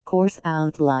Course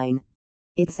outline.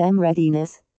 Exam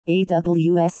readiness,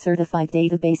 AWS Certified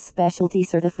Database Specialty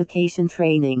Certification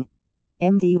Training.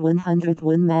 MD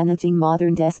 101 Managing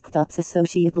Modern Desktops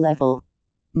Associate Level.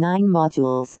 9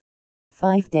 modules.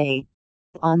 5-day.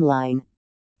 Online.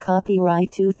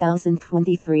 Copyright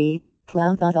 2023,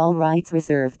 Cloud. All rights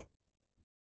reserved.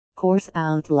 Course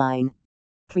outline.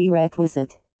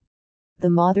 Prerequisite. The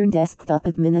modern desktop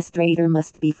administrator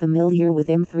must be familiar with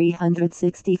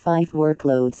M365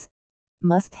 workloads.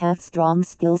 Must have strong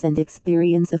skills and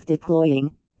experience of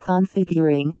deploying,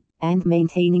 configuring, and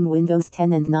maintaining Windows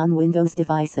 10 and non-Windows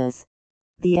devices.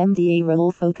 The MDA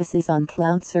role focuses on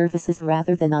cloud services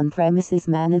rather than on-premises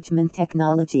management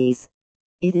technologies.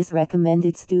 It is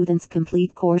recommended students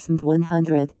complete course MD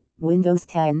 100, Windows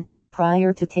 10,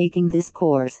 prior to taking this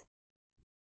course.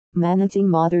 Managing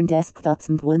Modern Desktops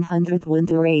MD 101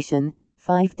 duration,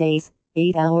 5 days,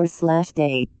 8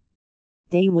 hours/day.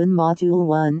 Day 1 Module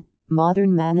 1,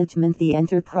 Modern Management. The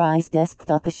Enterprise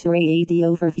Desktop Azure AD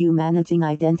Overview. Managing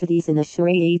Identities in Azure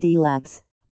AD Labs.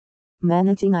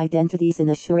 Managing Identities in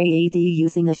Azure AD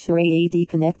using Azure AD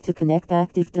Connect to connect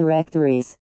Active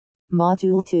Directories.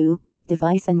 Module 2,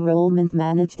 Device Enrollment.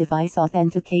 Manage Device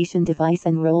Authentication. Device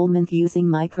Enrollment using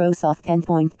Microsoft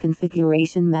Endpoint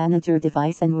Configuration Manager.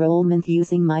 Device Enrollment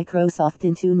using Microsoft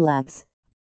Intune Labs.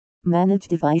 Manage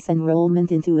device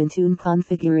enrollment into Intune.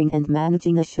 Configuring and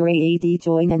managing Azure AD.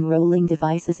 Join enrolling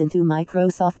devices into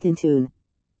Microsoft Intune.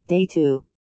 Day 2.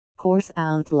 Course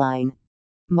outline.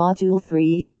 Module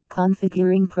 3,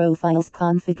 Configuring Profiles.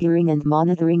 Configuring and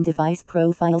monitoring device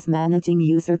profiles. Managing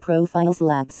user profiles.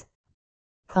 Labs.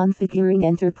 Configuring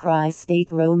enterprise state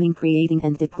roaming. Creating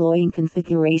and deploying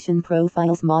configuration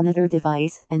profiles. Monitor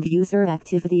device and user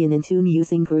activity in Intune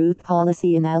using group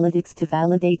policy analytics to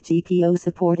validate GPO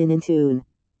support in Intune.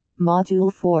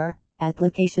 Module 4,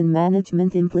 Application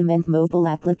Management. Implement mobile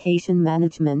application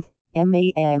management,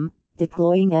 MAM,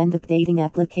 deploying and updating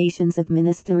applications.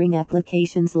 Administering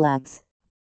applications. Labs.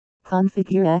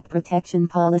 Configure app protection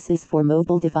policies for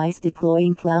mobile device.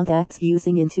 Deploying cloud apps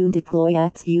using Intune. Deploy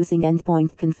apps using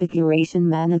Endpoint Configuration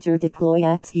Manager. Deploy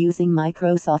apps using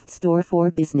Microsoft Store for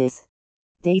Business.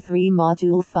 Day 3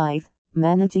 Module 5,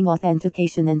 Managing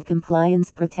Authentication and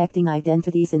Compliance. Protecting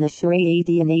identities in Azure AD.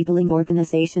 Enabling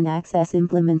organization access.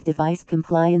 Implement device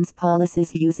compliance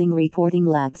policies using Reporting.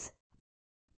 Labs.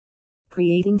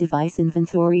 Creating device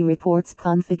inventory reports.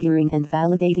 Configuring and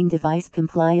validating device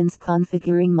compliance.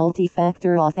 Configuring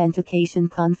multi-factor authentication.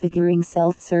 Configuring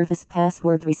self-service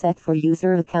password reset for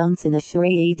user accounts in Azure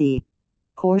AD.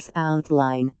 Course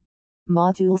outline.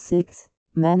 Module 6,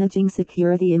 Managing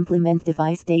Security. Implement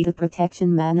device data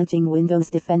protection. Managing Windows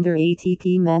Defender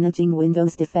ATP. Managing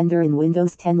Windows Defender in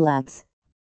Windows 10 Labs.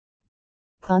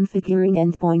 Configuring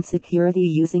endpoint security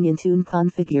using Intune.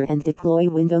 Configure and deploy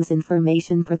Windows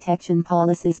information protection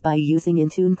policies by using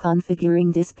Intune.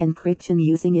 Configuring disk encryption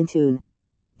using Intune.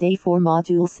 Day 4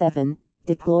 Module 7,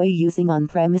 Deploy using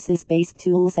on-premises based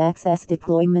tools. Access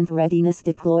deployment readiness.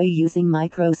 Deploy using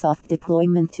Microsoft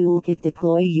Deployment Toolkit.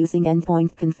 Deploy using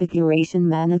Endpoint Configuration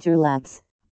Manager. Labs.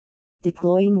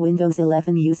 Deploying Windows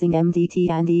 11 using MDT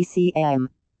and ECM.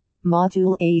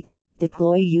 Module 8,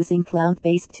 Deploy using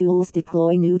cloud-based tools.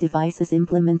 Deploy new devices.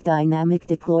 Implement dynamic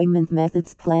deployment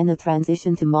methods. Plan a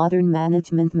transition to modern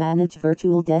management. Manage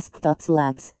virtual desktops.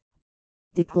 Labs.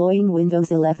 Deploying Windows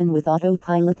 11 with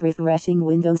autopilot. Refreshing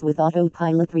Windows with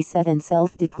autopilot reset and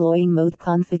self-deploying mode.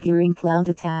 Configuring cloud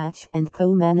attach and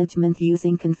co-management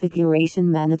using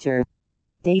Configuration Manager.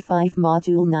 Day 5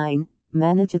 Module 9,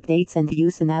 Manage updates and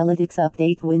use analytics.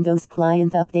 Update Windows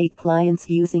Client. Update clients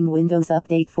using Windows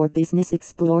Update for Business.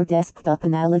 Explore Desktop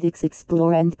Analytics.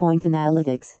 Explore Endpoint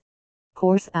Analytics.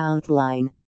 Course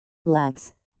outline.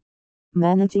 Labs.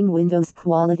 Managing Windows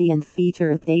quality and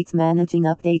feature updates. Managing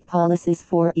update policies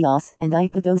for iOS and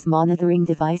iPadOS. Monitoring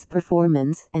device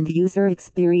performance and user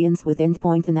experience with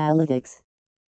Endpoint Analytics.